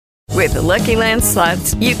With the Lucky Land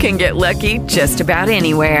Slots, you can get lucky just about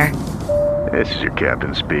anywhere. This is your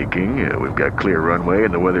captain speaking. We've got clear runway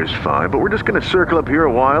and the weather's fine, but we're just going to circle up here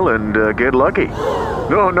a while and get lucky.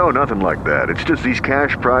 No, nothing like that. It's just these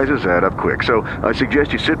cash prizes add up quick. So I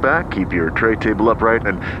suggest you sit back, keep your tray table upright,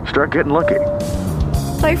 and start getting lucky.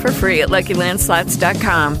 Play for free at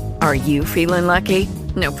LuckyLandSlots.com. Are you feeling lucky?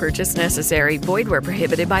 No purchase necessary. Void where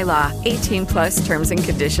prohibited by law. 18 plus terms and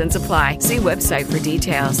conditions apply. See website for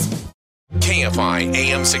details. KFI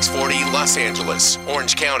AM 640 Los Angeles,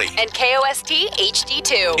 Orange County. And KOST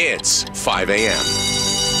HD2. It's 5 a.m.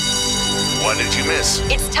 What did you miss?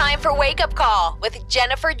 It's time for Wake Up Call with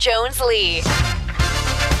Jennifer Jones-Lee.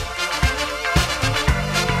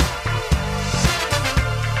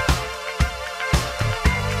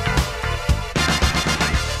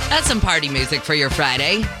 That's some party music for your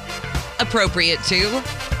Friday. Appropriate, too,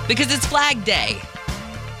 because it's Flag Day.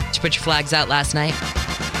 Did you put your flags out last night?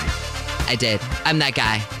 I did. I'm that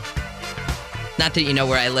guy. Not that you know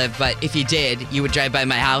where I live, but if you did, you would drive by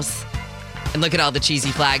my house and look at all the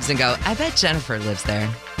cheesy flags and go, I bet Jennifer lives there.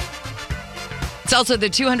 It's also the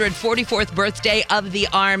 244th birthday of the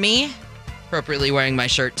Army. Appropriately wearing my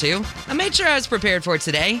shirt, too. I made sure I was prepared for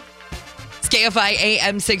today. It's KFI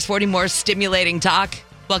AM 640, more stimulating talk.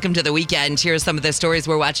 Welcome to the weekend. Here are some of the stories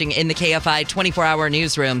we're watching in the KFI 24-hour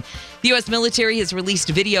newsroom. The U.S. military has released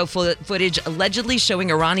video footage allegedly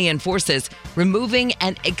showing Iranian forces removing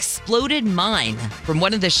an exploded mine from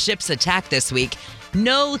one of the ships attacked this week.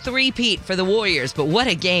 No three-peat for the Warriors, but what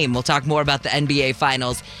a game. We'll talk more about the NBA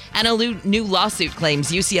Finals. And a new lawsuit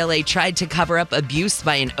claims UCLA tried to cover up abuse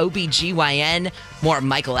by an OBGYN. More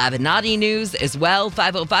Michael Avenatti news as well.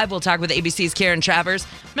 5:05, we'll talk with ABC's Karen Travers.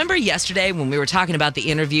 Remember yesterday when we were talking about the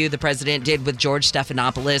interview the president did with George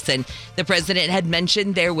Stephanopoulos, and the president had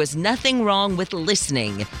mentioned there was nothing wrong with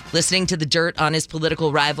listening to the dirt on his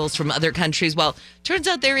political rivals from other countries. Well, turns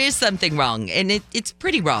out there is something wrong, and it's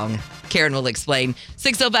pretty wrong. Karen will explain.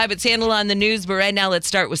 6:05, it's Handle on the News, but right now let's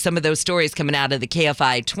start with some of those stories coming out of the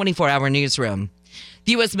KFI 24-hour newsroom.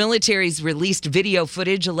 The U.S. military's released video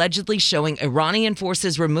footage allegedly showing Iranian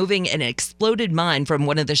forces removing an exploded mine from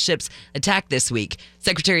one of the ships attacked this week.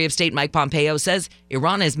 Secretary of State Mike Pompeo says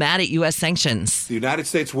Iran is mad at U.S. sanctions. The United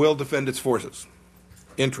States will defend its forces,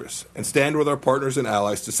 interests, and stand with our partners and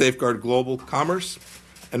allies to safeguard global commerce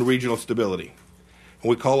and regional stability. And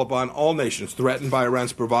we call upon all nations threatened by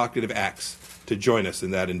Iran's provocative acts to join us in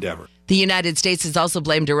that endeavor. The United States has also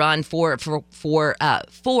blamed Iran for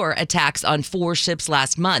attacks on 4 ships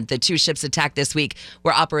last month. The 2 ships attacked this week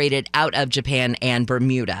were operated out of Japan and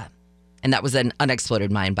Bermuda. And that was an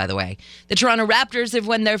unexploded mine, by the way. The Toronto Raptors have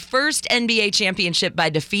won their first NBA championship by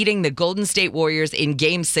defeating the Golden State Warriors in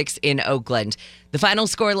Game 6 in Oakland. The final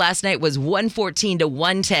score last night was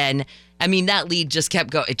 114-110. I mean, that lead just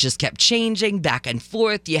kept going. It just kept changing back and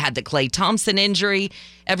forth. You had the Klay Thompson injury.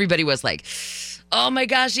 Everybody was like, oh my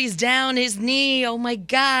gosh, he's down, his knee, oh my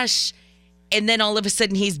gosh. And then all of a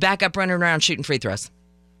sudden, he's back up running around shooting free throws.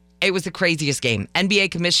 It was the craziest game.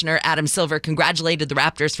 NBA Commissioner Adam Silver congratulated the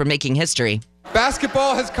Raptors for making history.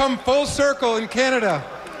 Basketball has come full circle in Canada.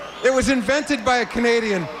 It was invented by a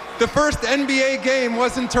Canadian. The first NBA game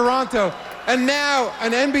was in Toronto, and now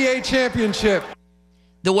an NBA championship.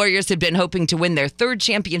 The Warriors had been hoping to win their 3rd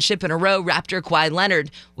championship in a row. Raptor Kawhi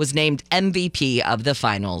Leonard was named MVP of the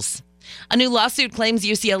finals. A new lawsuit claims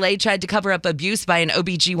UCLA tried to cover up abuse by an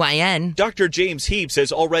OBGYN. Dr. James Heaps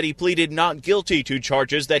has already pleaded not guilty to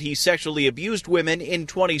charges that he sexually abused women in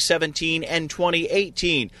 2017 and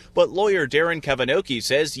 2018. But lawyer Darren Kavanoki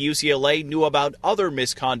says UCLA knew about other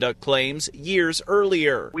misconduct claims years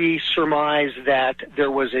earlier. We surmise that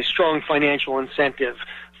there was a strong financial incentive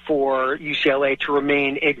for UCLA to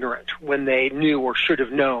remain ignorant when they knew or should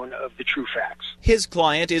have known of the true facts. His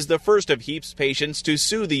client is the first of Heaps' patients to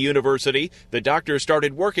sue the university. The doctor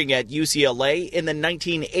started working at UCLA in the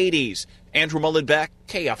 1980s. Andrew Mullenbeck,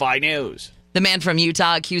 KFI News. The man from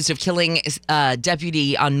Utah accused of killing a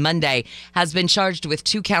deputy on Monday has been charged with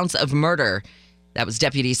 2 counts of murder. That was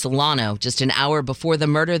Deputy Solano. Just an hour before the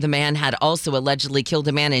murder, the man had also allegedly killed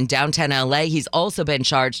a man in downtown L.A. He's also been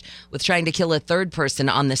charged with trying to kill a 3rd person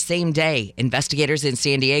on the same day. Investigators in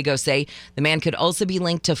San Diego say the man could also be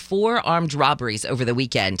linked to 4 armed robberies over the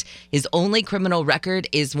weekend. His only criminal record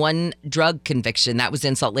is 1 drug conviction. That was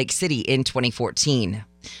in Salt Lake City in 2014.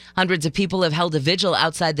 Hundreds of people have held a vigil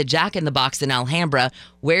outside the Jack in the Box in Alhambra,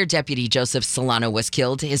 where Deputy Joseph Solano was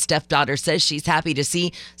killed. His stepdaughter says she's happy to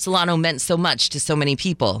see Solano meant so much to so many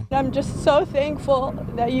people. I'm just so thankful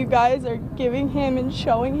that you guys are giving him and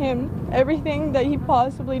showing him everything that he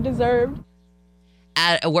possibly deserved.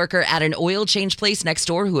 A worker at an oil change place next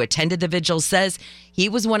door who attended the vigil says he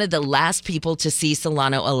was one of the last people to see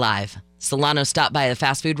Solano alive. Solano stopped by a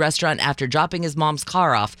fast food restaurant after dropping his mom's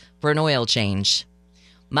car off for an oil change.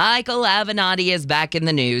 Michael Avenatti is back in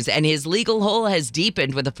the news, and his legal hole has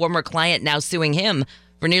deepened with a former client now suing him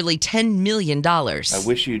for nearly $10 million. I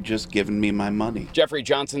wish you'd just given me my money. Jeffrey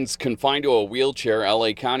Johnson's confined to a wheelchair.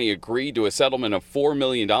 L.A. County agreed to a settlement of $4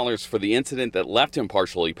 million for the incident that left him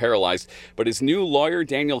partially paralyzed. But his new lawyer,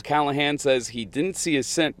 Daniel Callahan, says he didn't see his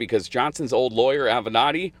cent because Johnson's old lawyer,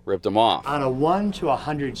 Avenatti, ripped him off. On a 1 to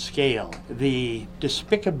 100 scale, the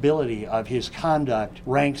despicability of his conduct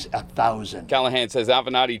ranks 1,000. Callahan says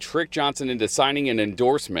Avenatti tricked Johnson into signing an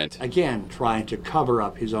endorsement. Again, trying to cover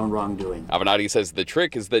up his own wrongdoing. Avenatti says the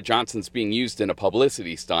trick is that Johnson's being used in a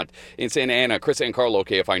publicity stunt. In Santa Ana, Chris Ancarlo,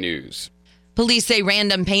 KFI News. Police say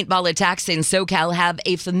random paintball attacks in SoCal have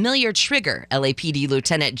a familiar trigger. LAPD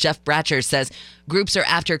Lieutenant Jeff Bratcher says groups are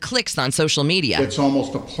after clicks on social media. It's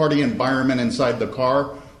almost a party environment inside the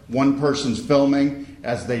car. One person's filming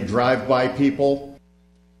as they drive by people.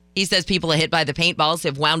 He says people hit by the paintballs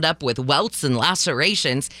have wound up with welts and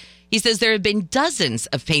lacerations. He says there have been dozens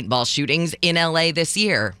of paintball shootings in LA this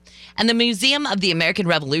year. And the Museum of the American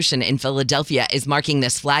Revolution in Philadelphia is marking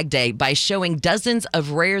this Flag Day by showing dozens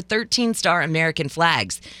of rare 13-star American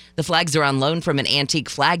flags. The flags are on loan from an antique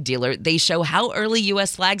flag dealer. They show how early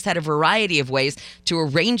U.S. flags had a variety of ways to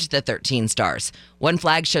arrange the 13 stars. One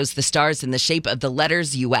flag shows the stars in the shape of the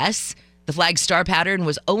letters U.S. The flag star pattern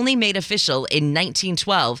was only made official in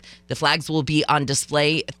 1912. The flags will be on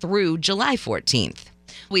display through July 14th.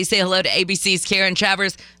 We say hello to ABC's Karen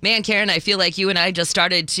Travers. Man, Karen, I feel like you and I just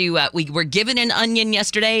started to, we were given an onion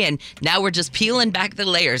yesterday, and now we're just peeling back the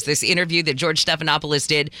layers. This interview that George Stephanopoulos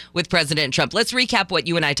did with President Trump. Let's recap what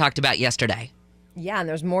you and I talked about yesterday. Yeah, and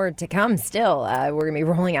there's more to come still. We're going to be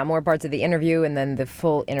rolling out more parts of the interview, and then the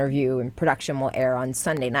full interview and production will air on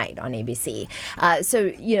Sunday night on ABC. So,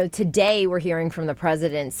 today we're hearing from the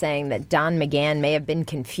president saying that Don McGahn may have been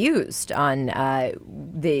confused on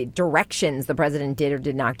the directions the president did or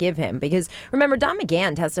did not give him. Because, remember, Don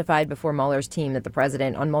McGahn testified before Mueller's team that the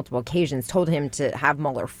president on multiple occasions told him to have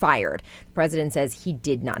Mueller fired. The president says he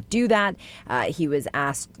did not do that. He was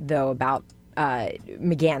asked, though, about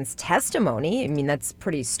McGahn's testimony. I mean, that's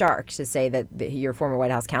pretty stark to say that your former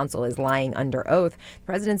White House counsel is lying under oath. The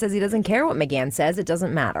president says he doesn't care what McGahn says. It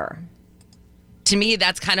doesn't matter. To me,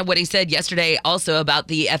 that's kind of what he said yesterday also about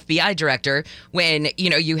the FBI director when,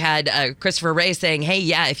 you had Christopher Wray saying, hey,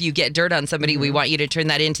 yeah, if you get dirt on somebody, we want you to turn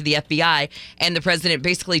that into the FBI. And the president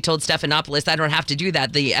basically told Stephanopoulos, I don't have to do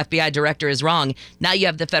that. The FBI director is wrong. Now you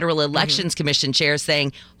have the Federal Elections Commission chair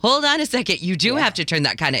saying, hold on a second, you do have to turn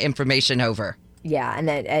that kind of information over. Yeah,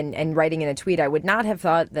 and writing in a tweet, I would not have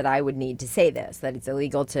thought that I would need to say this, that it's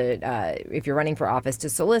illegal to, if you're running for office, to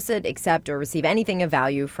solicit, accept, or receive anything of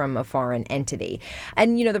value from a foreign entity.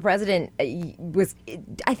 And, the president was,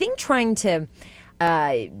 I think, trying to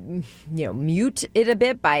mute it a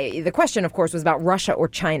bit by the question, of course, was about Russia or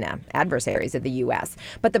China, adversaries of the U.S.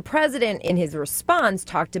 But the president, in his response,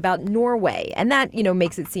 talked about Norway, and that,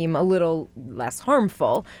 makes it seem a little less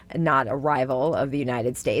harmful, not a rival of the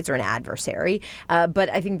United States or an adversary.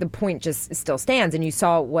 But I think the point just still stands, and you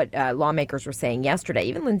saw what lawmakers were saying yesterday.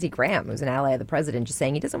 Even Lindsey Graham, who's an ally of the president, just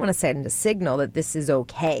saying he doesn't want to send a signal that this is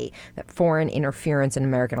okay, that foreign interference in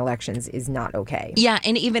American elections is not okay. Yeah,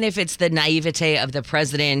 and even if it's the naivete of the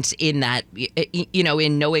president in that,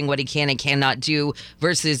 in knowing what he can and cannot do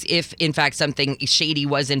versus if, in fact, something shady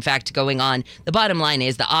was, in fact, going on. The bottom line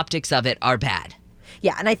is the optics of it are bad.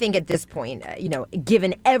 Yeah, and I think at this point,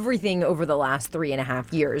 given everything over the last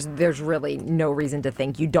 3.5 years, there's really no reason to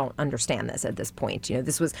think you don't understand this at this point.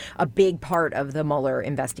 This was a big part of the Mueller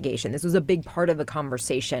investigation. This was a big part of the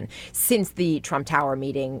conversation since the Trump Tower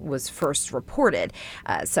meeting was first reported.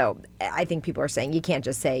 So I think people are saying you can't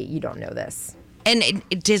just say you don't know this. And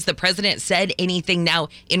has the president said anything now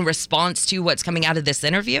in response to what's coming out of this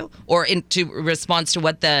interview or into response to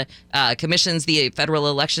what the the Federal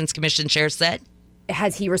Elections Commission chair said?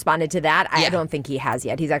 Has he responded to that? I don't think he has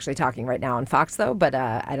yet. He's actually talking right now on Fox, though, but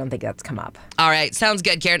I don't think that's come up. All right. Sounds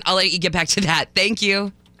good, Karen. I'll let you get back to that. Thank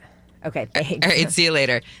you. Okay, thanks. All right, see you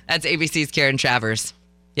later. That's ABC's Karen Travers.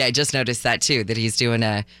 Yeah, I just noticed that, too, that he's doing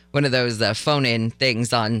one of those phone-in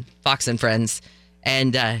things on Fox and Friends.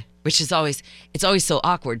 And which is always so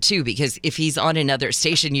awkward, too, because if he's on another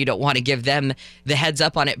station, you don't want to give them the heads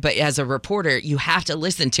up on it. But as a reporter, you have to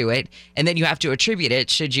listen to it, and then you have to attribute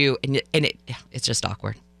it, should you. And it's just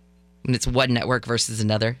awkward when it's one network versus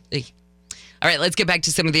another. All right, let's get back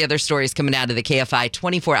to some of the other stories coming out of the KFI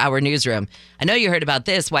 24-hour newsroom. I know you heard about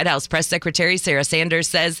this. White House Press Secretary Sarah Sanders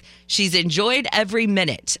says she's enjoyed every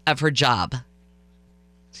minute of her job.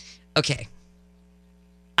 Okay.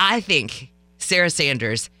 I think Sarah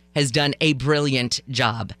Sanders has done a brilliant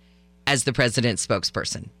job as the president's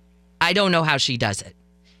spokesperson. I don't know how she does it.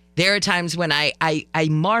 There are times when I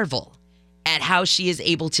marvel at how she is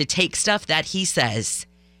able to take stuff that he says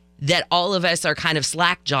that all of us are kind of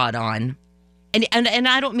slack-jawed on. And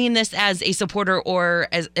I don't mean this as a supporter or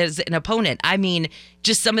as an opponent. I mean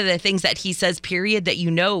just some of the things that he says, period, that you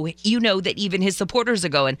know that even his supporters are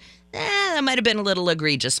going, that might have been a little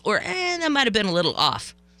egregious, or that might have been a little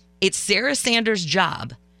off. It's Sarah Sanders'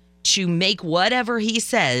 job to make whatever he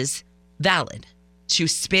says valid, to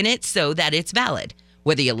spin it so that it's valid.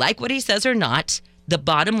 Whether you like what he says or not, the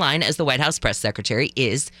bottom line as the White House press secretary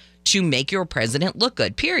is to make your president look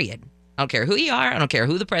good, period. I don't care who you are. I don't care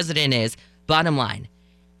who the president is. Bottom line.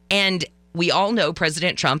 And we all know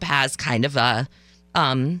President Trump has kind of a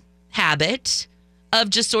habit of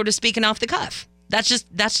just sort of speaking off the cuff. That's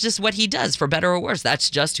just what he does, for better or worse. That's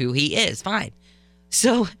just who he is. Fine.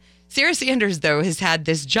 So Sarah Sanders, though, has had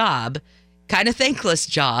this job, kind of thankless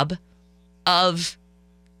job, of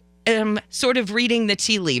sort of reading the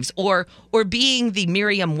tea leaves or being the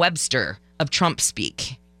Merriam-Webster of Trump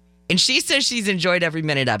speak. And she says she's enjoyed every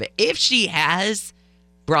minute of it. If she has,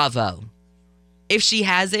 bravo. If she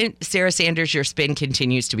hasn't, Sarah Sanders, your spin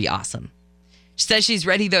continues to be awesome. She says she's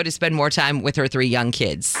ready, though, to spend more time with her 3 young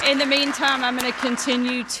kids. In the meantime, I'm going to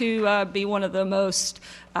continue to be one of the most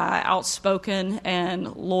outspoken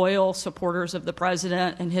and loyal supporters of the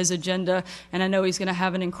president and his agenda. And I know he's going to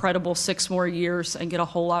have an incredible 6 more years and get a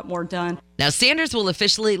whole lot more done. Now, Sanders will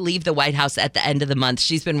officially leave the White House at the end of the month.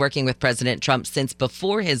 She's been working with President Trump since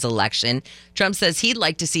before his election. Trump says he'd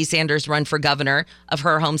like to see Sanders run for governor of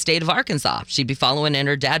her home state of Arkansas. She'd be following in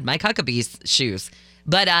her dad, Mike Huckabee's shoes.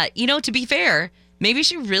 But, to be fair, maybe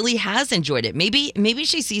she really has enjoyed it. Maybe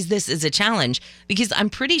she sees this as a challenge, because I'm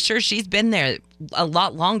pretty sure she's been there a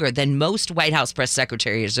lot longer than most White House press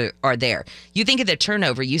secretaries are there. You think of the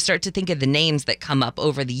turnover, you start to think of the names that come up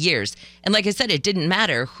over the years. And like I said, it didn't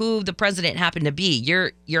matter who the president happened to be.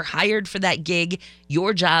 You're hired for that gig.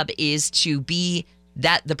 Your job is to be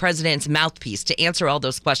the president's mouthpiece, to answer all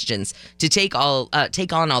those questions, to take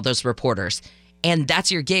on all those reporters. And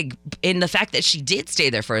that's your gig. And the fact that she did stay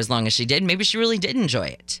there for as long as she did, maybe she really did enjoy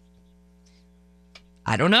it.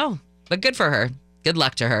 I don't know, but good for her. Good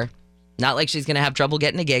luck to her. Not like she's going to have trouble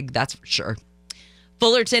getting a gig, that's for sure.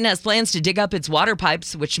 Fullerton has plans to dig up its water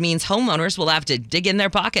pipes, which means homeowners will have to dig in their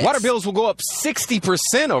pockets. Water bills will go up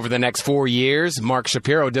 60% over the next 4 years. Mark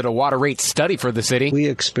Shapiro did a water rate study for the city. We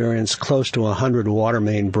experience close to 100 water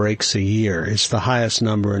main breaks a year. It's the highest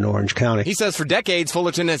number in Orange County. He says for decades,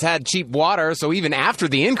 Fullerton has had cheap water, so even after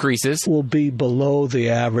the increases, will be below the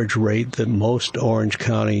average rate that most Orange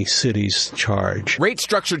County cities charge. Rate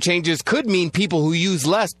structure changes could mean people who use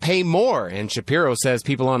less pay more, and Shapiro says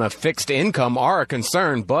people on a fixed income are a concern.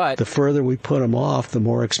 But the further we put them off, the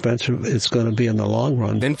more expensive it's going to be in the long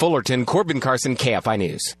run. In Fullerton, Corbin Carson, KFI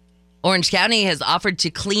News. Orange County has offered to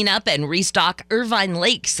clean up and restock Irvine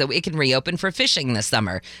Lake so it can reopen for fishing this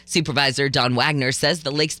summer. Supervisor Don Wagner says the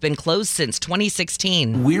lake's been closed since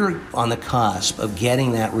 2016. We're on the cusp of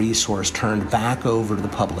getting that resource turned back over to the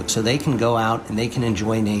public so they can go out and they can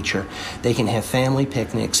enjoy nature. They can have family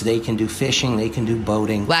picnics. They can do fishing. They can do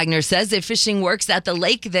boating. Wagner says if fishing works at the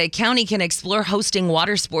lake, the county can explore hosting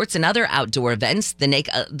water sports and other outdoor events.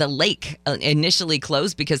 The lake initially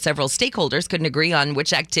closed because several stakeholders couldn't agree on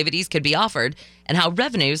which activities could be offered and how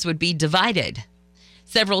revenues would be divided.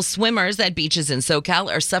 Several swimmers at beaches in SoCal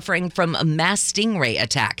are suffering from a mass stingray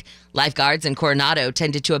attack. Lifeguards in Coronado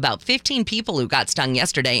tended to about 15 people who got stung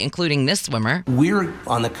yesterday, including this swimmer. We're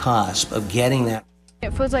on the cusp of getting that.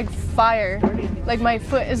 It feels like fire. Like my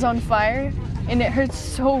foot is on fire and it hurts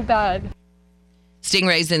so bad.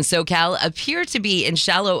 Stingrays in SoCal appear to be in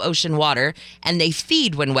shallow ocean water, and they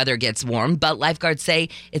feed when weather gets warm, but lifeguards say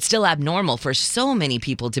it's still abnormal for so many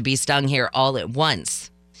people to be stung here all at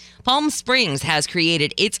once. Palm Springs has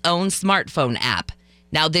created its own smartphone app.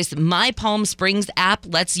 Now, this My Palm Springs app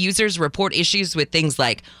lets users report issues with things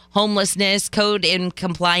like homelessness, code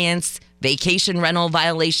incompliance, vacation rental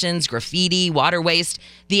violations, graffiti, water waste.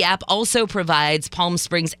 The app also provides Palm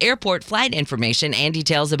Springs Airport flight information and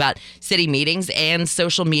details about city meetings and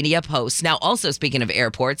social media posts. Now, also speaking of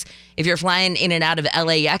airports, if you're flying in and out of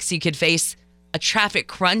LAX, you could face a traffic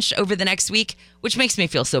crunch over the next week, which makes me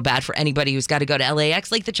feel so bad for anybody who's got to go to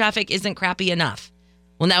LAX. Like the traffic isn't crappy enough.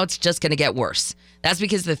 Well, now it's just going to get worse. That's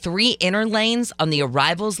because the 3 inner lanes on the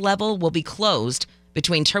arrivals level will be closed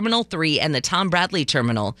between Terminal 3 and the Tom Bradley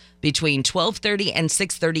Terminal between 12:30 and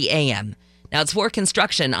 6:30 a.m. Now, it's for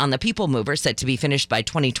construction on the People Mover, set to be finished by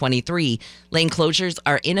 2023. Lane closures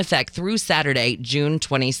are in effect through Saturday, June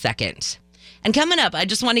 22nd. And coming up, I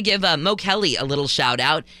just want to give Mo Kelly a little shout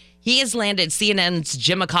out. He has landed CNN's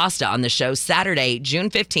Jim Acosta on the show Saturday,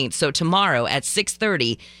 June 15th. So tomorrow at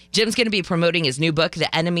 6:30, Jim's going to be promoting his new book,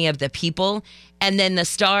 The Enemy of the People. And then the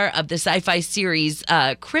star of the sci-fi series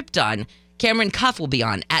Krypton, Cameron Cuff, will be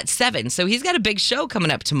on at 7. So he's got a big show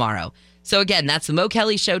coming up tomorrow. So again, that's the Mo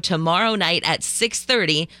Kelly Show tomorrow night at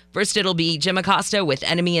 6:30. First, it'll be Jim Acosta with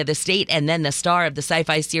Enemy of the State. And then the star of the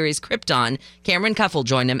sci-fi series Krypton, Cameron Cuff, will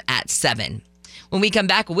join him at 7. When we come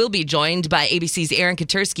back, we'll be joined by ABC's Aaron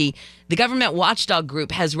Katursky. The government watchdog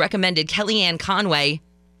group has recommended Kellyanne Conway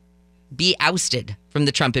be ousted from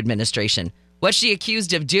the Trump administration. What's she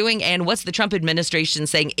accused of doing, and what's the Trump administration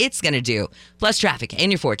saying it's going to do? Plus traffic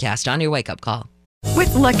and your forecast on your wake-up call.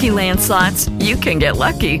 With Lucky Land Slots, you can get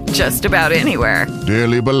lucky just about anywhere.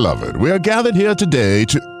 Dearly beloved, we are gathered here today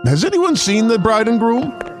to... Has anyone seen the bride and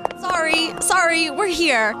groom? Sorry, we're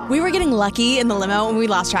here. We were getting lucky in the limo and we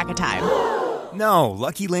lost track of time. No,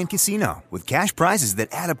 Lucky Land Casino, with cash prizes that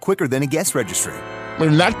add up quicker than a guest registry.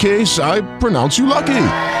 In that case, I pronounce you lucky.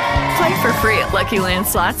 Play for free at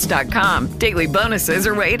LuckyLandSlots.com. Daily bonuses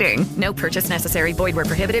are waiting. No purchase necessary. Void where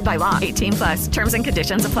prohibited by law. 18+. Terms and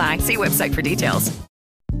conditions apply. See website for details.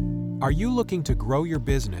 Are you looking to grow your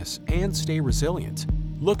business and stay resilient?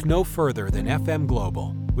 Look no further than FM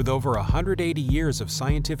Global. With over 180 years of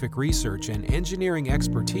scientific research and engineering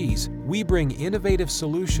expertise, we bring innovative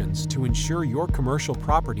solutions to ensure your commercial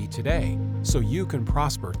property today so you can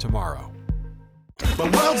prosper tomorrow. The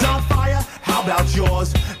world's on fire, how about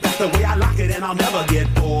yours? That's the way I like it and I'll never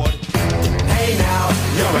get bored. Hey now,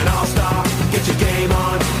 you're an all-star, get your game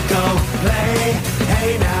on, go play.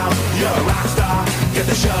 Hey now, you're a rock star, get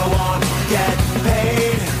the show on, get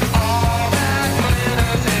paid. All that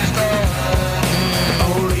glitters is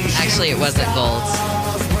gold. Actually, it wasn't gold.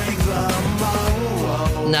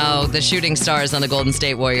 No, the shooting stars on the Golden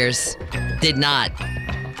State Warriors did not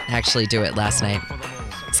actually do it last night.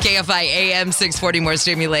 It's KFI AM 640, more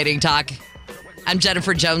stimulating talk. I'm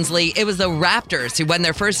Jennifer Jones-Lee. It was the Raptors who won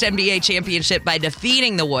their first NBA championship by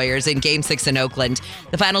defeating the Warriors in Game 6 in Oakland.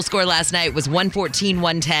 The final score last night was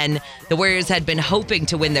 114-110. The Warriors had been hoping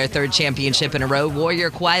to win their third championship in a row. Warrior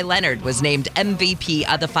Kawhi Leonard was named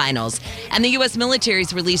MVP of the finals. And the U.S.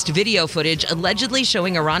 military's released video footage allegedly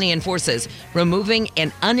showing Iranian forces removing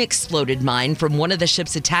an unexploded mine from one of the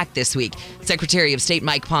ships attacked this week. Secretary of State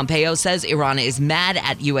Mike Pompeo says Iran is mad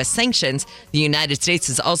at U.S. sanctions. The United States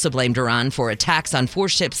has also blamed Iran for attacks on 4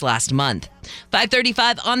 ships last month.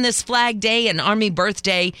 5:35 on this Flag Day and Army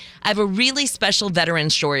birthday. I have a really special veteran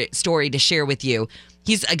story to share with you.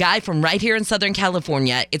 He's a guy from right here in Southern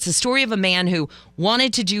California. It's a story of a man who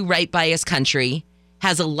wanted to do right by his country,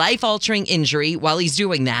 has a life-altering injury while he's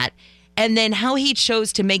doing that, and then how he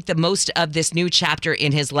chose to make the most of this new chapter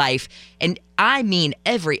in his life. And I mean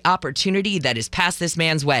every opportunity that is passed this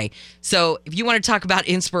man's way. So if you want to talk about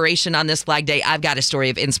inspiration on this Flag Day, I've got a story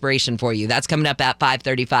of inspiration for you. That's coming up at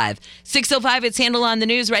 5:35. 6:05, it's Handle on the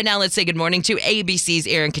News. Right now, let's say good morning to ABC's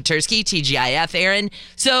Aaron Katursky, TGIF. Aaron,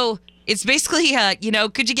 so it's basically,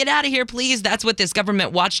 could you get out of here, please? That's what this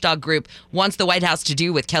government watchdog group wants the White House to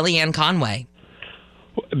do with Kellyanne Conway.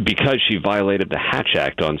 Because she violated the Hatch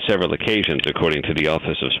Act on several occasions, according to the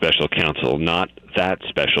Office of Special Counsel. Not that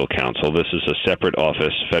special counsel. This is a separate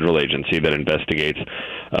office, federal agency, that investigates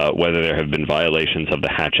whether there have been violations of the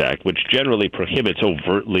Hatch Act, which generally prohibits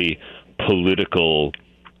overtly political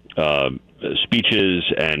speeches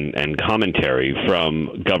and commentary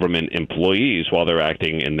from government employees while they're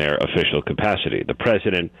acting in their official capacity. The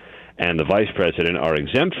president and the vice president are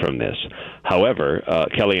exempt from this. However,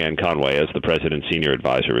 Kellyanne Conway, as the president's senior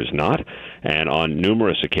advisor, is not. And on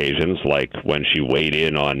numerous occasions, like when she weighed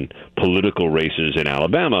in on political races in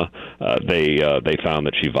Alabama, they found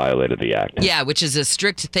that she violated the act. Yeah, which is a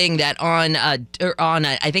strict thing that on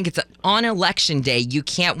election day, you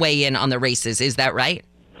can't weigh in on the races. Is that right?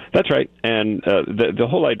 That's right. And the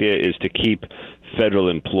whole idea is to keep federal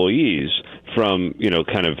employees from,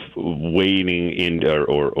 kind of wading in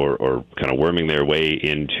or kind of worming their way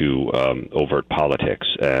into overt politics.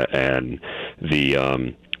 And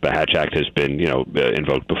the Hatch Act has been,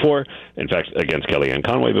 invoked before. In fact, against Kellyanne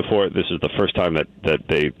Conway before. This is the first time that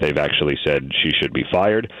they've actually said she should be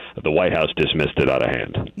fired. The White House dismissed it out of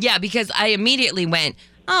hand. Yeah, because I immediately went,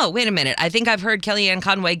 oh, wait a minute. I think I've heard Kellyanne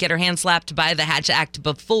Conway get her hand slapped by the Hatch Act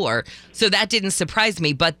before, so that didn't surprise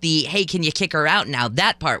me. But the, hey, can you kick her out now?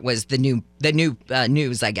 That part was the new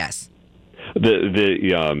news, I guess.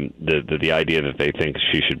 the idea that they think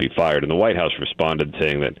she should be fired. And the White House responded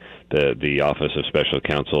saying that the Office of Special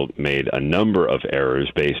Counsel made a number of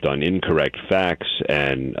errors based on incorrect facts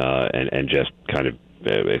and just kind of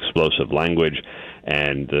explosive language,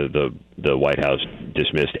 and the White House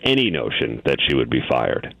dismissed any notion that she would be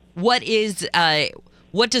fired. What does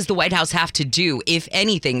the White House have to do, if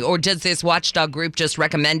anything, or does this watchdog group just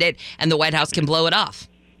recommend it and the White House can blow it off?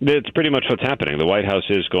 It's pretty much what's happening. The White House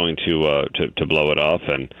is going to blow it off,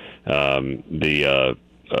 and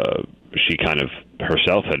she kind of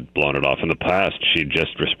herself had blown it off in the past. She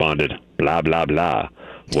just responded blah blah blah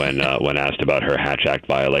when asked about her Hatch Act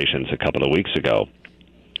violations a couple of weeks ago.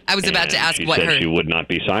 I was about to ask she what said her she would not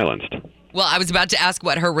be silenced. Well, I was about to ask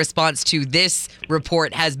what her response to this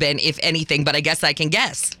report has been, if anything, but I guess I can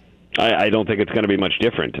guess. I don't think it's going to be much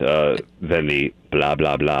different than the blah,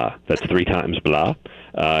 blah, blah. That's 3 times blah,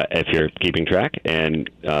 if you're keeping track. And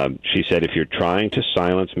she said, if you're trying to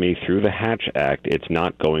silence me through the Hatch Act, it's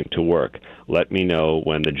not going to work. Let me know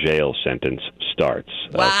when the jail sentence starts.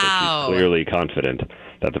 Wow. So she's clearly confident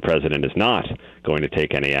that the president is not going to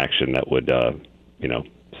take any action that would,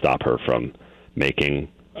 stop her from making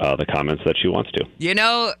the comments that she wants to. You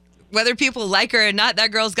know, whether people like her or not, that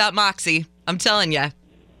girl's got moxie. I'm telling you.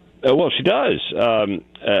 Well, she does.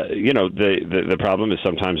 The problem is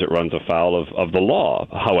sometimes it runs afoul of the law.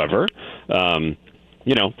 However,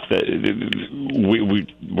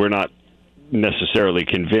 we're not necessarily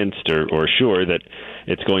convinced or sure that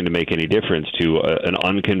it's going to make any difference to an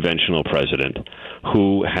unconventional president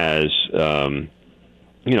who has,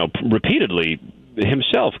 repeatedly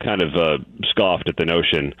himself kind of scoffed at the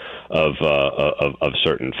notion of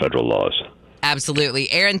certain federal laws.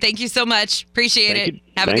 Absolutely. Aaron, thank you so much. Appreciate it.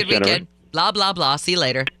 Have a good weekend. Jennifer. Blah, blah, blah. See you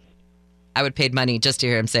later. I would pay money just to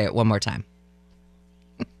hear him say it one more time.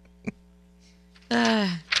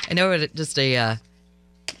 I know it just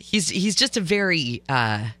he's just a very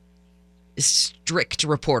strict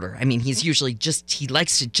reporter. I mean, he's usually he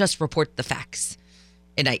likes to just report the facts.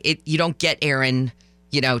 And you don't get Aaron,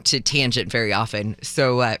 to tangent very often.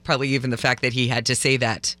 So probably even the fact that he had to say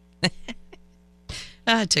that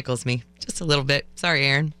tickles me just a little bit. Sorry,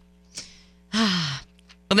 Aaron.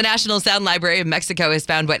 Well, the National Sound Library of Mexico has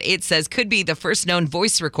found what it says could be the first known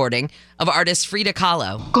voice recording of artist Frida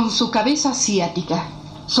Kahlo. Con su cabeza asiática,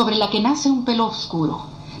 sobre la que nace un pelo oscuro,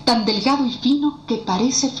 tan delgado y fino que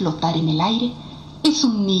parece flotar en el aire, es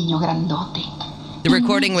un niño grandote. The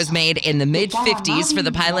recording was made in the mid-50s for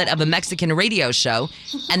the pilot of a Mexican radio show,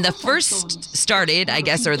 and the first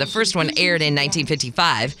one aired in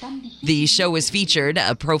 1955. The show was featured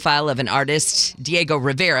a profile of an artist, Diego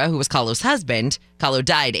Rivera, who was Kahlo's husband. Kahlo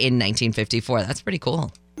died in 1954. That's pretty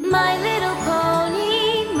cool. My little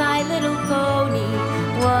pony,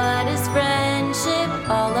 what is friendship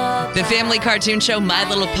all about? The family cartoon show My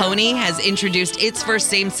Little Pony has introduced its first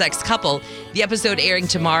same-sex couple. The episode airing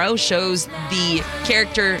tomorrow shows the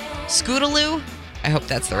character Scootaloo, I hope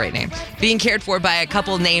that's the right name, being cared for by a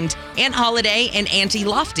couple named Aunt Holiday and Auntie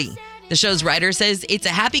Lofty. The show's writer says it's a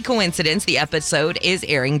happy coincidence the episode is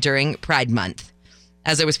airing during Pride Month.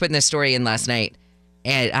 As I was putting this story in last night,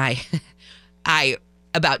 and I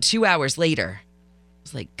about 2 hours later,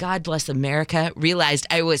 was like, God bless America, realized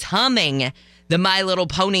I was humming the My Little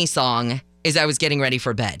Pony song as I was getting ready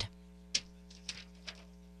for bed.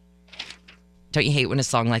 Don't you hate when a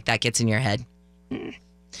song like that gets in your head?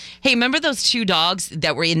 Hey, remember those 2 dogs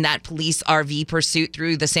that were in that police RV pursuit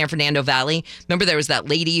through the San Fernando Valley? Remember there was that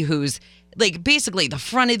lady who's, basically the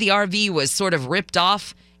front of the RV was sort of ripped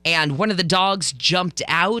off, and one of the dogs jumped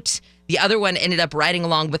out. The other one ended up riding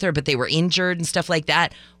along with her, but they were injured and stuff like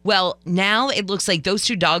that. Well, now it looks like those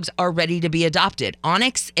 2 dogs are ready to be adopted.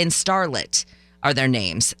 Onyx and Starlet are their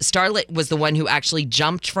names. Starlet was the one who actually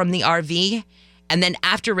jumped from the RV. And then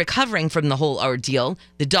after recovering from the whole ordeal,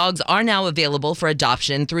 the dogs are now available for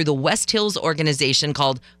adoption through the West Hills organization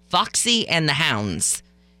called Foxy and the Hounds.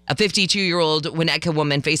 A 52-year-old Winnetka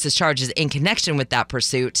woman faces charges in connection with that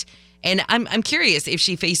pursuit. And I'm curious if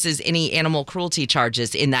she faces any animal cruelty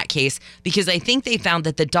charges in that case, because I think they found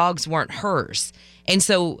that the dogs weren't hers. And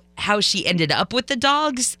so how she ended up with the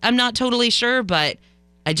dogs, I'm not totally sure, but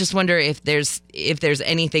I just wonder if there's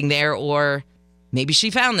anything there, or maybe she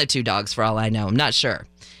found the 2 dogs for all I know. I'm not sure.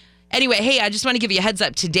 Anyway, hey, I just want to give you a heads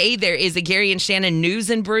up. Today, there is a Gary and Shannon News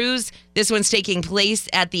and Brews. This one's taking place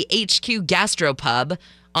at the HQ Gastropub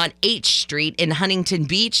on H Street in Huntington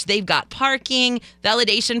Beach. They've got parking,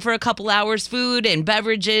 validation for a couple hours, food and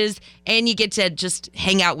beverages, and you get to just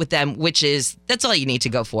hang out with them, that's all you need to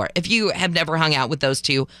go for. If you have never hung out with those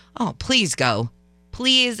 2, please go.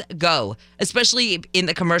 please go. Especially in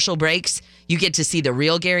the commercial breaks, you get to see the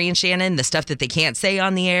real Gary and Shannon, the stuff that they can't say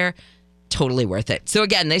on the air. Totally worth it. So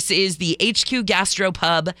again, this is the HQ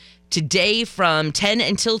Gastropub today from 10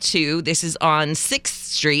 until 2. This is on 6th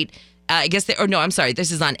Street. This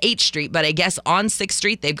is on 8th Street, but I guess on 6th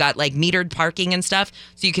Street, they've got like metered parking and stuff,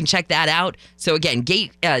 so you can check that out. So again,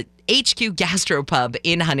 HQ Gastropub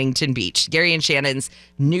in Huntington Beach. Gary and Shannon's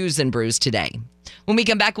News and Brews today. When we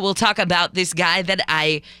come back, we'll talk about this guy that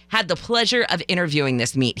I had the pleasure of interviewing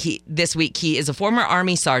this week. He is a former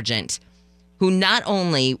Army sergeant who not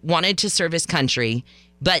only wanted to serve his country,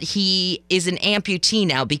 but he is an amputee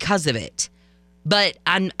now because of it. But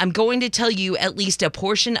I'm going to tell you at least a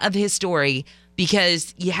portion of his story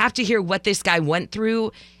because you have to hear what this guy went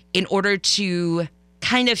through in order to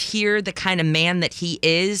kind of hear the kind of man that he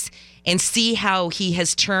is and see how he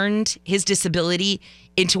has turned his disability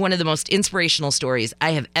into one of the most inspirational stories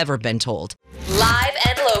I have ever been told. Live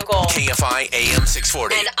and local. KFI AM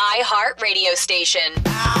 640. An iHeart radio station.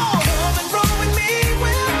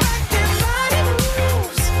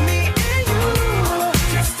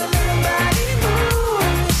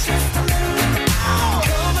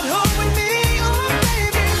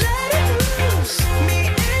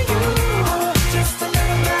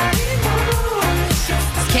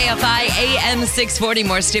 KFI AM 640,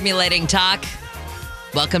 more stimulating talk.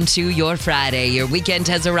 Welcome to your Friday. Your weekend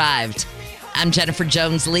has arrived. I'm Jennifer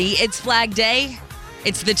Jones-Lee. It's Flag Day.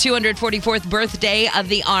 It's the 244th birthday of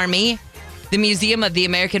the Army. The Museum of the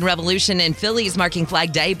American Revolution in Philly is marking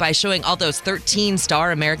Flag Day by showing all those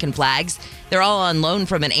 13-star American flags. They're all on loan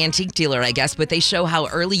from an antique dealer, I guess, but they show how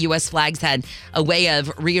early U.S. flags had a way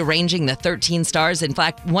of rearranging the 13 stars. In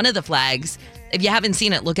fact, one of the flags, if you haven't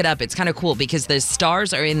seen it, look it up. It's kind of cool because the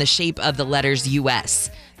stars are in the shape of the letters U.S.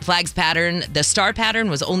 The star pattern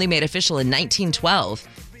was only made official in 1912,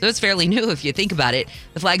 so it's fairly new if you think about it.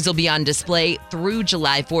 The flags will be on display through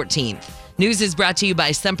July 14th. News is brought to you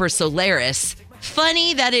by Semper Solaris.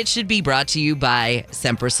 Funny that it should be brought to you by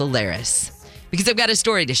Semper Solaris, because I've got a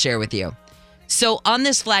story to share with you. So on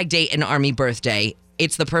this Flag Day and Army birthday,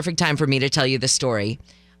 it's the perfect time for me to tell you the story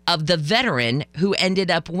of the veteran who ended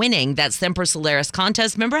up winning that Semper Solaris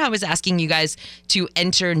contest. Remember how I was asking you guys to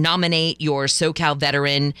nominate your SoCal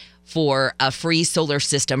veteran for a free solar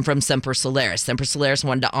system from Semper Solaris. Semper Solaris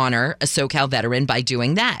wanted to honor a SoCal veteran by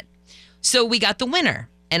doing that. So we got the winner,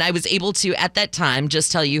 and I was able to, at that time,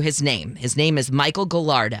 just tell you his name. His name is Michael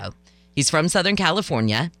Gallardo. He's from Southern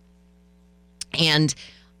California, and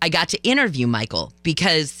I got to interview Michael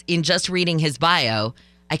because in just reading his bio,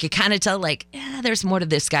 I could kind of tell, there's more to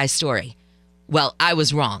this guy's story. Well, I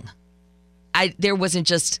was wrong. There wasn't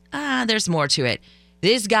just, there's more to it.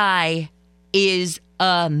 This guy is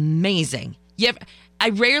amazing. I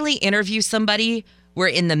rarely interview somebody where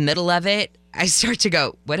in the middle of it, I start to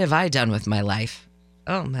go, what have I done with my life?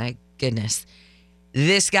 Oh, my goodness.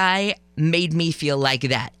 This guy made me feel like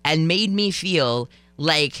that and made me feel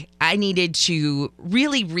like I needed to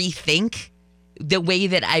really rethink the way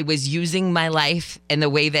that I was using my life and the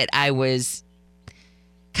way that I was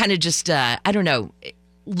kind of just,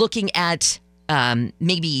 looking at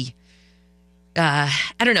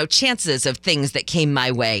chances of things that came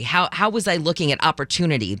my way. How was I looking at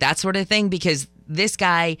opportunity, that sort of thing? Because this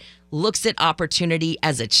guy looks at opportunity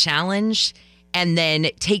as a challenge and then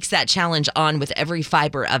takes that challenge on with every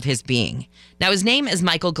fiber of his being. Now, his name is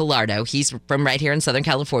Michael Gallardo. He's from right here in Southern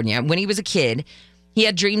California. When he was a kid, he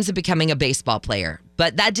had dreams of becoming a baseball player,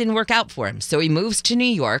 but that didn't work out for him. So he moves to New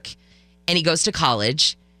York and he goes to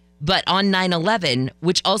college. But on 9/11,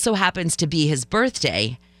 which also happens to be his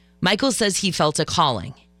birthday, Michael says he felt a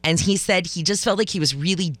calling. And he said he just felt like he was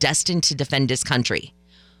really destined to defend his country.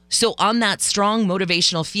 So on that strong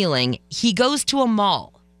motivational feeling, he goes to a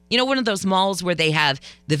mall. You know, one of those malls where they have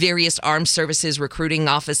the various armed services recruiting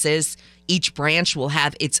offices. Each branch will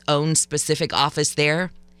have its own specific office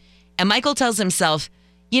there. And Michael tells himself,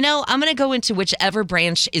 I'm going to go into whichever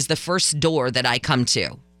branch is the first door that I come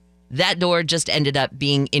to. That door just ended up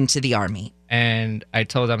being into the Army. And I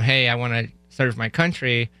told him, hey, I want to serve my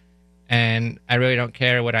country, and I really don't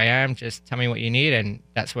care what I am. Just tell me what you need, and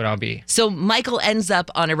that's what I'll be. So Michael ends up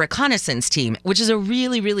on a reconnaissance team, which is a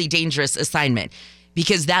really, really dangerous assignment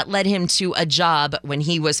because that led him to a job when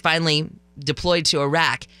he was finally deployed to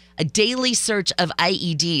Iraq, a daily search of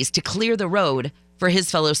IEDs to clear the road for his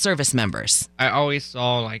fellow service members. I always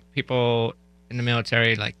saw people in the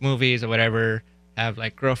military, movies or whatever, have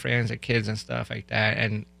girlfriends and kids and stuff like that.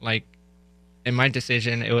 And in my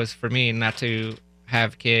decision, it was for me not to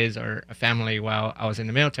have kids or a family while I was in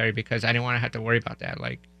the military because I didn't want to have to worry about that.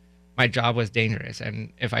 My job was dangerous,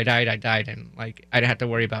 and if I died, I died, and I didn't have to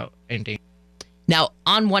worry about anything. Now,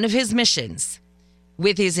 on one of his missions,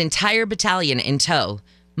 with his entire battalion in tow,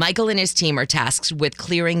 Michael and his team are tasked with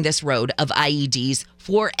clearing this road of IEDs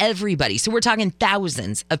for everybody. So we're talking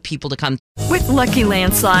thousands of people to come. With Lucky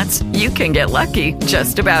Land Slots, you can get lucky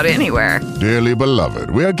just about anywhere. Dearly beloved,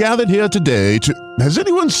 we are gathered here today to... Has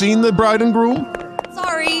anyone seen the bride and groom?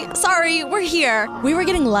 Sorry, we're here. We were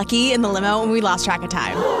getting lucky in the limo and we lost track of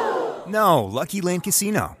time. No, Lucky Land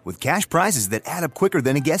Casino, with cash prizes that add up quicker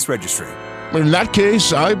than a guest registry. In that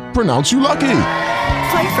case, I pronounce you lucky.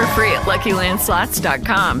 Play for free at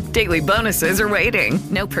LuckyLandSlots.com. Daily bonuses are waiting.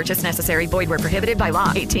 No purchase necessary. Void where prohibited by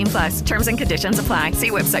law. 18+. Terms and conditions apply. See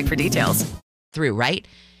website for details. Through, right?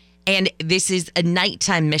 And this is a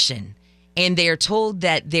nighttime mission. And they're told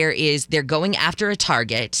that they're going after a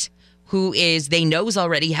target who they know is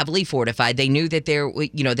already heavily fortified. They knew that they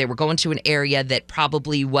were going to an area that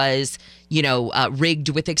probably was, rigged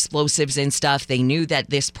with explosives and stuff. They knew that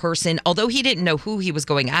this person, although he didn't know who he was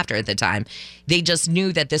going after at the time, they just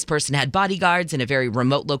knew that this person had bodyguards in a very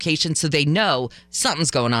remote location. So they know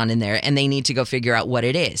something's going on in there and they need to go figure out what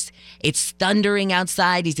it is. It's thundering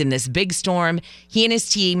outside. He's in this big storm. He and his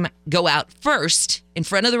team go out first in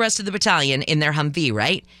front of the rest of the battalion in their Humvee,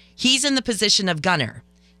 right? He's in the position of gunner.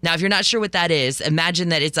 Now, if you're not sure what that is, imagine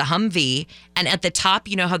that it's a Humvee, and at the top,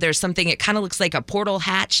 you know how there's something, it kind of looks like a portal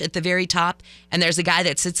hatch at the very top, and there's a guy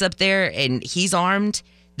that sits up there, and he's armed.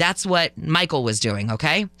 That's what Michael was doing,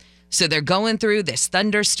 okay? So they're going through this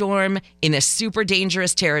thunderstorm in this super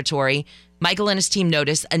dangerous territory. Michael and his team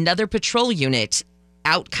notice another patrol unit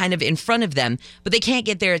out kind of in front of them, but they can't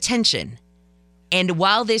get their attention. And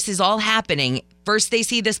while this is all happening, first they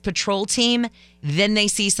see this patrol team, then they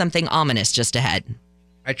see something ominous just ahead.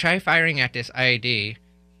 I try firing at this IED,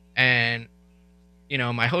 and,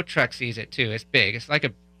 my whole truck sees it too. It's big. It's like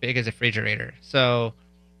big as a refrigerator. So,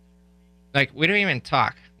 we don't even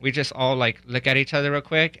talk. We just all, look at each other real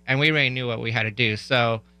quick, and we already knew what we had to do.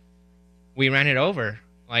 So, we ran it over.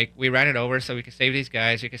 We ran it over so we could save these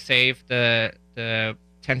guys. We could save the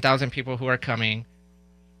 10,000 people who are coming.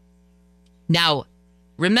 Now,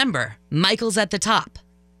 remember, Michael's at the top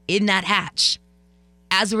in that hatch.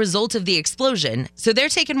 As a result of the explosion, so they're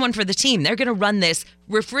taking one for the team. They're going to run this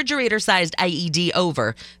refrigerator-sized IED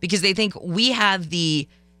over because they think we have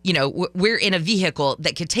we're in a vehicle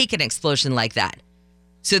that could take an explosion like that.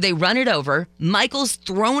 So they run it over. Michael's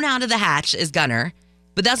thrown out of the hatch as gunner,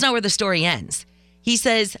 but that's not where the story ends. He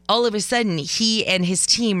says all of a sudden he and his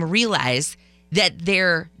team realize that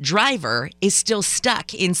their driver is still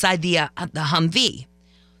stuck inside the Humvee.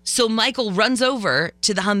 So Michael runs over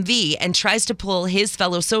to the Humvee and tries to pull his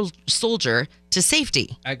fellow soldier to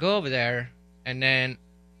safety. I go over there, and then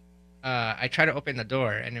I try to open the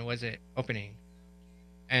door, and it wasn't opening.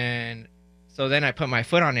 And so then I put my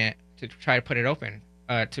foot on it to try to put it open,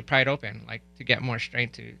 to pry it open, to get more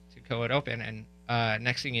strength to go it open. And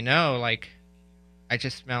next thing you know, I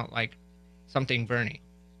just smelled something burning.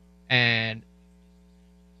 And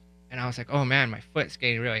I was like, oh man, my foot's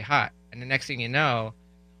getting really hot. And the next thing you know,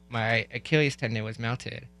 my Achilles tendon was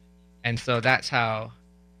melted. And so that's how,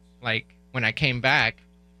 when I came back,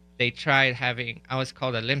 they tried I was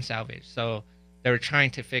called a limb salvage. So they were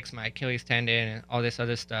trying to fix my Achilles tendon and all this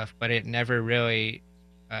other stuff, but it never really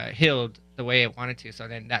healed the way it wanted to. So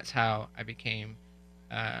then that's how I became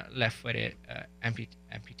left-footed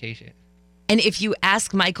amputation. And if you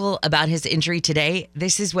ask Michael about his injury today,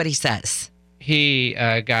 this is what he says. He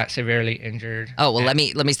got severely injured. Oh, well, let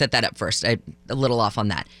me set that up first. I'm a little off on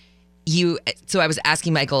that. So I was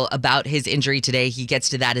asking Michael about his injury today. He gets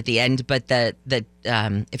to that at the end, but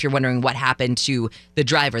if you're wondering what happened to the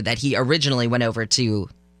driver that he originally went over to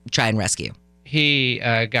try and rescue. He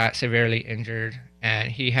got severely injured,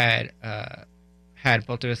 and he had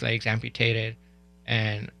both of his legs amputated.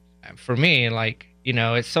 And for me,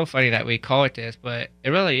 it's so funny that we call it this, but it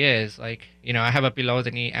really is. I have a below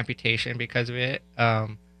the knee amputation because of it.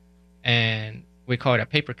 And we call it a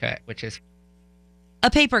paper cut, which is a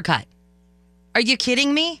paper cut. Are you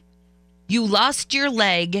kidding me? You lost your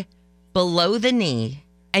leg below the knee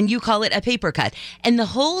and you call it a paper cut. And the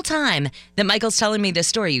whole time that Michael's telling me this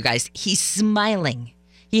story, you guys, he's smiling.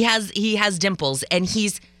 He has dimples, and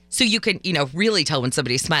so you can, really tell when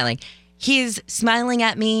somebody's smiling. He's smiling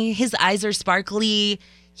at me. His eyes are sparkly.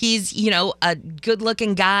 He's, a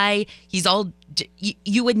good-looking guy. He's all,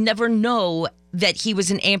 you would never know that he was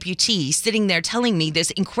an amputee sitting there telling me this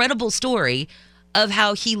incredible story of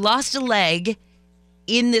how he lost a leg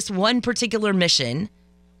in this one particular mission.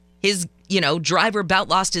 His, driver about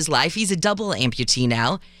lost his life. He's a double amputee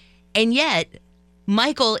now. And yet,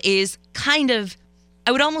 Michael is kind of,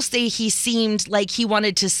 I would almost say he seemed like he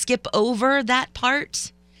wanted to skip over that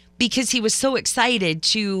part. because he was so excited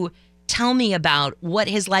to tell me about what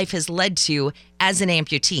his life has led to as an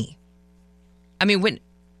amputee. I mean,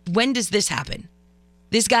 when does this happen?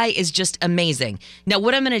 This guy is just amazing. Now,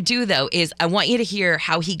 what I'm going to do, though, is I want you to hear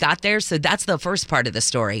how he got there. So that's the first part of the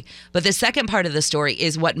story. But the second part of the story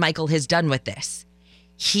is what Michael has done with this.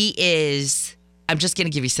 I'm just going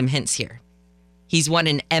to give you some hints here. He's won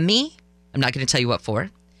an Emmy. I'm not going to tell you what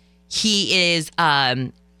for. He is how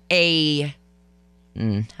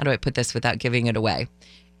do I put this without giving it away?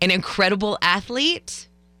 An incredible athlete.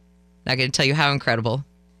 Not going to tell you how incredible.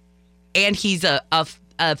 And he's a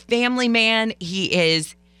family man. He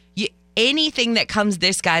is anything that comes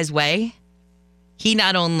this guy's way, he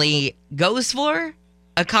not only goes for,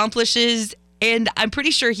 accomplishes, and I'm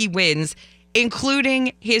pretty sure he wins,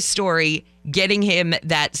 including his story getting him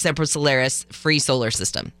that Semper Solaris free solar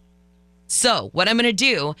system. So what I'm going to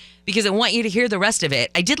do, because I want you to hear the rest of it,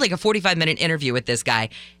 I did like a 45-minute interview with this guy.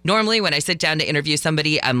 Normally when I sit down to interview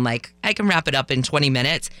somebody, I'm like, I can wrap it up in 20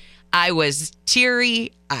 minutes. I was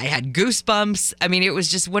teary. I had goosebumps. I mean, it was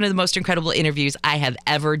just one of the most incredible interviews I have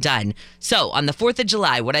ever done. So on the 4th of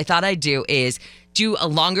July, what I thought I'd do is do a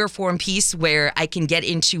longer form piece where I can get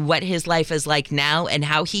into what his life is like now and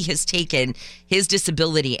how he has taken his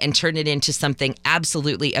disability and turned it into something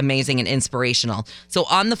absolutely amazing and inspirational. So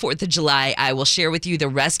on the 4th of July, I will share with you the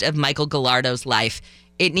rest of Michael Gallardo's life.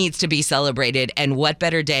 It needs to be celebrated, and what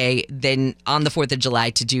better day than on the 4th of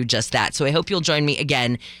July to do just that. So I hope you'll join me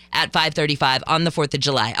again at 5:35 on the 4th of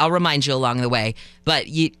July. I'll remind you along the way, but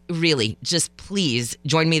you really just please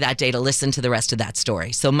join me that day to listen to the rest of that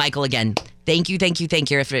story. So Michael, again, thank you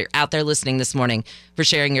if you're out there listening this morning for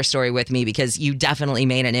sharing your story with me, because you definitely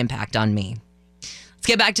made an impact on me. Let's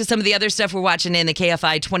get back to some of the other stuff we're watching in the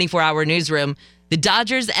KFI 24-hour newsroom. The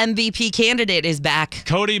Dodgers MVP candidate is back.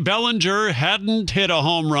 Cody Bellinger hadn't hit a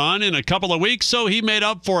home run in a couple of weeks, so he made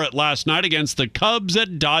up for it last night against the Cubs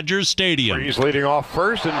at Dodger Stadium. He's leading off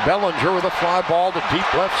first, and Bellinger with a fly ball to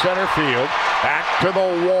deep left center field. Back to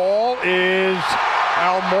the wall is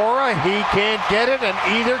Almora. He can't get it, and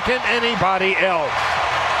either can anybody else.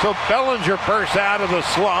 So Bellinger bursts out of the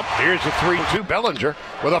slump. Here's a 3-2 Bellinger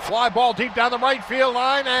with a fly ball deep down the right field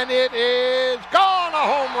line, and it is gone, a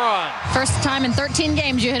home run. First time in 13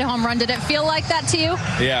 games you hit a home run. Did it feel like that to you?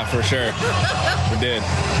 Yeah, for sure. It did.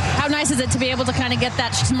 How nice is it to be able to kind of get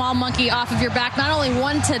that small monkey off of your back? Not only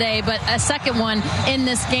one today, but a second one in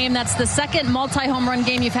this game. That's the second multi-home run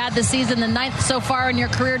game you've had this season, the 9th so far in your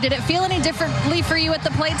career. Did it feel any differently for you at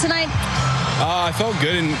the plate tonight? I felt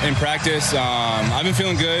good in practice. I've been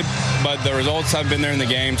feeling good, but the results have been there in the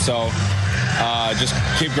game, so just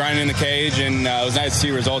keep grinding in the cage, and it was nice to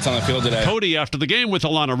see results on the field today. Cody after the game with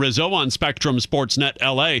Alana Rizzo on Spectrum Sportsnet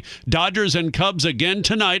LA. Dodgers and Cubs again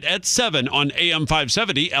tonight at 7 on AM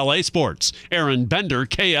 570 LA Sports. Aaron Bender,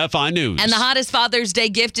 KFI News. And the hottest Father's Day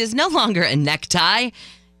gift is no longer a necktie.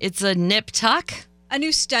 It's a nip tuck. A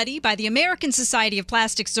new study by the American Society of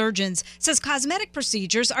Plastic Surgeons says cosmetic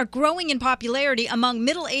procedures are growing in popularity among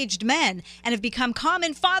middle-aged men and have become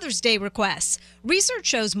common Father's Day requests. Research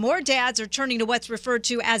shows more dads are turning to what's referred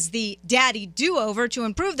to as the daddy do-over to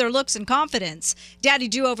improve their looks and confidence. Daddy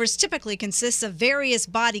do-overs typically consist of various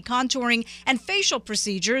body contouring and facial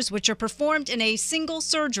procedures, which are performed in a single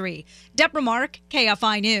surgery. Deborah Mark,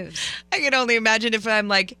 KFI News. I can only imagine if I'm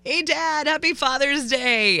like, hey, Dad, happy Father's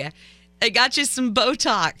Day. I got you some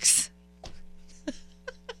Botox.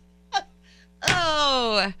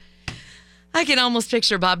 Oh, I can almost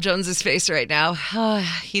picture Bob Jones's face right now. Oh,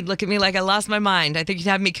 he'd look at me like I lost my mind. I think he'd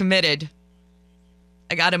have me committed.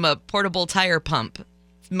 I got him a portable tire pump.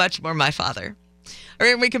 It's much more my father. All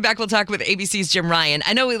right, when we come back, we'll talk with ABC's Jim Ryan.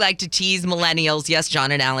 I know we like to tease millennials. Yes,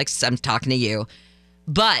 John and Alex, I'm talking to you.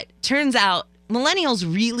 But turns out millennials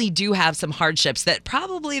really do have some hardships that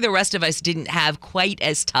probably the rest of us didn't have quite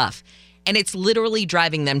as tough. And it's literally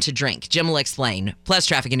driving them to drink. Jim will explain. Plus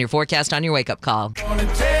traffic in your forecast on your wake-up call. Gonna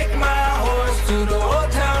take my horse to the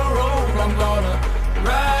old town road. I'm gonna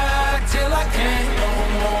ride till I can't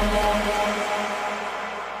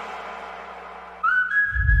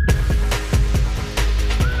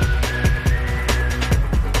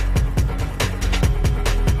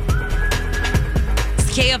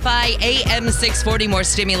It's KFI AM 640, more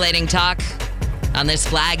stimulating talk on this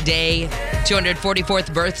Flag Day,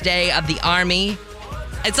 244th birthday of the Army.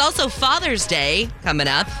 It's also Father's Day coming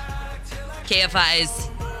up. KFI's,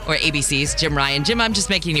 or ABC's, Jim Ryan. Jim, I'm just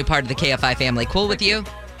making you part of the KFI family. Cool with you?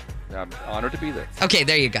 I'm honored to be there. Okay,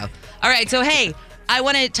 there you go. All right, so hey, I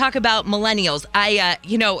want to talk about millennials.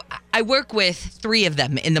 I work with 3 of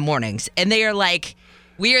them in the mornings, and they are like,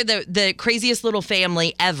 We are the craziest little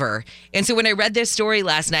family ever. And so when I read this story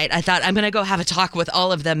last night, I thought I'm going to go have a talk with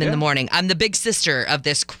all of them in the morning. I'm the big sister of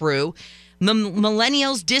this crew.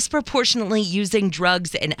 Millennials disproportionately using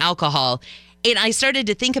drugs and alcohol. And I started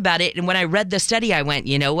to think about it. And when I read the study, I went,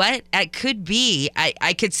 you know what? It could be.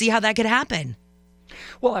 I could see how that could happen.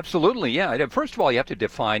 Well, absolutely, yeah. First of all, you have to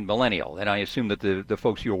define millennial. And I assume that the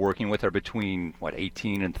folks you're working with are between,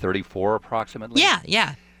 18 and 34 approximately?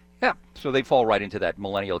 Yeah. Yeah, so they fall right into that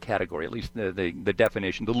millennial category, at least the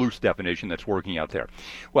definition, the loose definition that's working out there.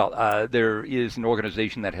 Well, there is an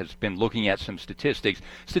organization that has been looking at some statistics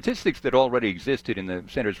that already existed in the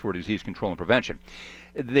Centers for Disease Control and Prevention.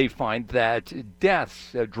 They find that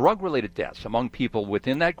deaths, drug-related deaths among people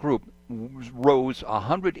within that group rose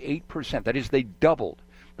 108%. That is, they doubled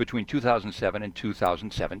between 2007 and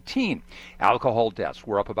 2017. Alcohol deaths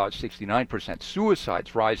were up about 69%.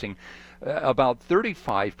 Suicides rising about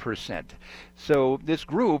 35%. So this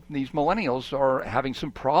group, these millennials, are having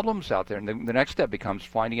some problems out there. And the next step becomes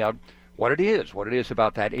finding out what it is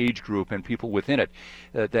about that age group and people within it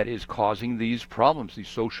that is causing these problems, these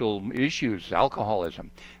social issues,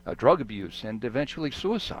 alcoholism, drug abuse, and eventually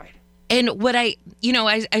suicide. And what I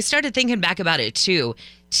started thinking back about it too.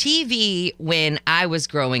 TV when I was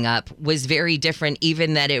growing up was very different,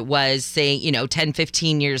 even that it was, say, 10,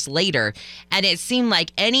 15 years later. And it seemed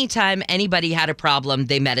like anytime anybody had a problem,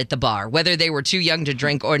 they met at the bar, whether they were too young to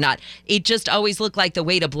drink or not. It just always looked like the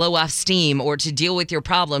way to blow off steam or to deal with your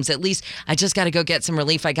problems. At least I just got to go get some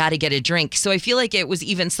relief. I got to get a drink. So I feel like it was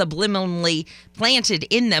even subliminally planted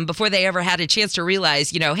in them before they ever had a chance to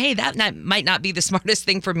realize, hey, that might not be the smartest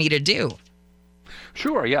thing for me to do.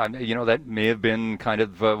 Sure, yeah. That may have been kind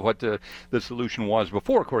of what the solution was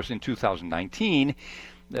before. Of course, in 2019,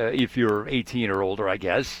 if you're 18 or older, I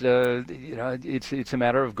guess, it's a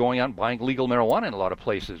matter of going out and buying legal marijuana in a lot of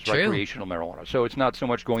places, True. Recreational marijuana. So it's not so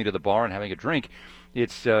much going to the bar and having a drink.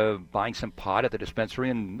 It's buying some pot at the dispensary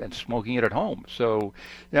and smoking it at home. So,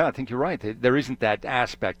 yeah, I think you're right. There isn't that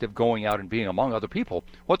aspect of going out and being among other people.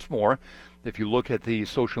 What's more, if you look at the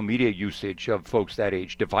social media usage of folks that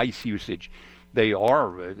age, device usage, they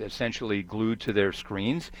are essentially glued to their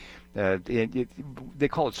screens. They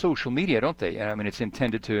call it social media, don't they? I mean, it's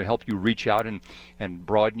intended to help you reach out and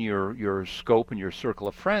broaden your scope and your circle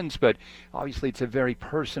of friends, but obviously it's a very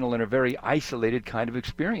personal and a very isolated kind of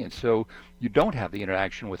experience. So you don't have the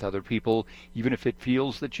interaction with other people, even if it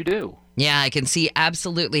feels that you do. Yeah, I can see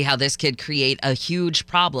absolutely how this could create a huge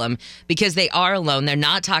problem because they are alone. They're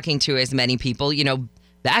not talking to as many people.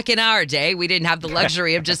 Back in our day, we didn't have the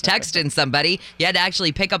luxury of just texting somebody. You had to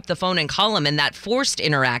actually pick up the phone and call them in that forced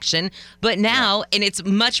interaction. But now, and it's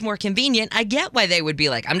much more convenient, I get why they would be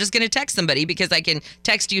like, I'm just going to text somebody because I can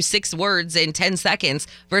text you 6 words in 10 seconds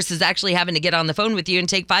versus actually having to get on the phone with you and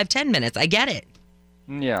take 5-10 minutes. I get it.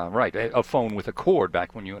 Yeah, right. A phone with a cord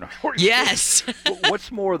back when you and I were Yes.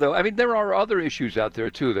 What's more, though, I mean, there are other issues out there,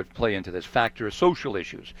 too, that play into this factor, social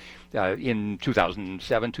issues. In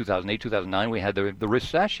 2007, 2008, 2009, we had the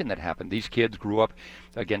recession that happened. These kids grew up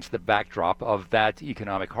against the backdrop of that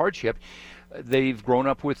economic hardship. They've grown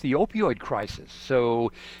up with the opioid crisis.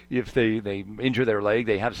 So if they injure their leg,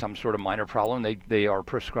 they have some sort of minor problem, they are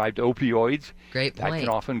prescribed opioids. Great point. That can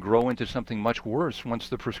often grow into something much worse once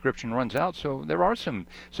the prescription runs out. So there are some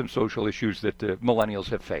social issues that millennials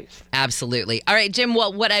have faced. Absolutely. All right, Jim,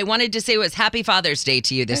 what I wanted to say was Happy Father's Day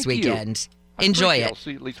to you this Thank weekend. You. Enjoy it. I'll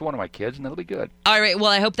see at least one of my kids, and that'll be good. All right,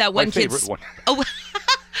 well, I hope that one My favorite one. Oh,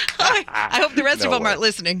 I hope the rest of them aren't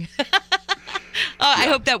listening. I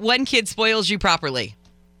hope that one kid spoils you properly.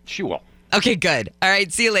 She will. Okay, good. All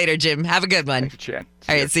right, see you later, Jim. Have a good one. Thanks, Chan.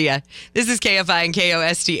 All right, see ya. This is KFI and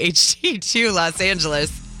KOST HD2 Los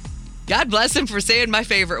Angeles. God bless him for saying my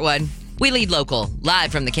favorite one. We lead local,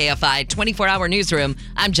 live from the KFI 24-hour newsroom.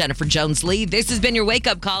 I'm Jennifer Jones-Lee. This has been your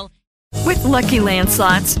wake-up call. With Lucky Land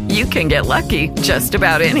Slots, you can get lucky just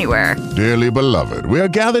about anywhere. Dearly beloved, we are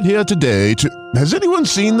gathered here today to... Has anyone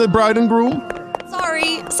seen the bride and groom?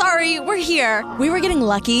 Sorry, we're here. We were getting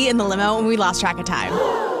lucky in the limo and we lost track of time.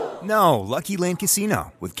 No, Lucky Land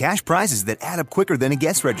Casino, with cash prizes that add up quicker than a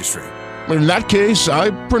guest registry. In that case,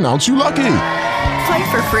 I pronounce you lucky.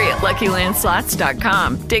 Play for free at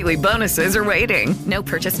LuckyLandSlots.com. Daily bonuses are waiting. No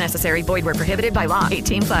purchase necessary. Void where prohibited by law.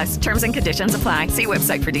 18+. Terms and conditions apply. See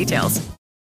website for details.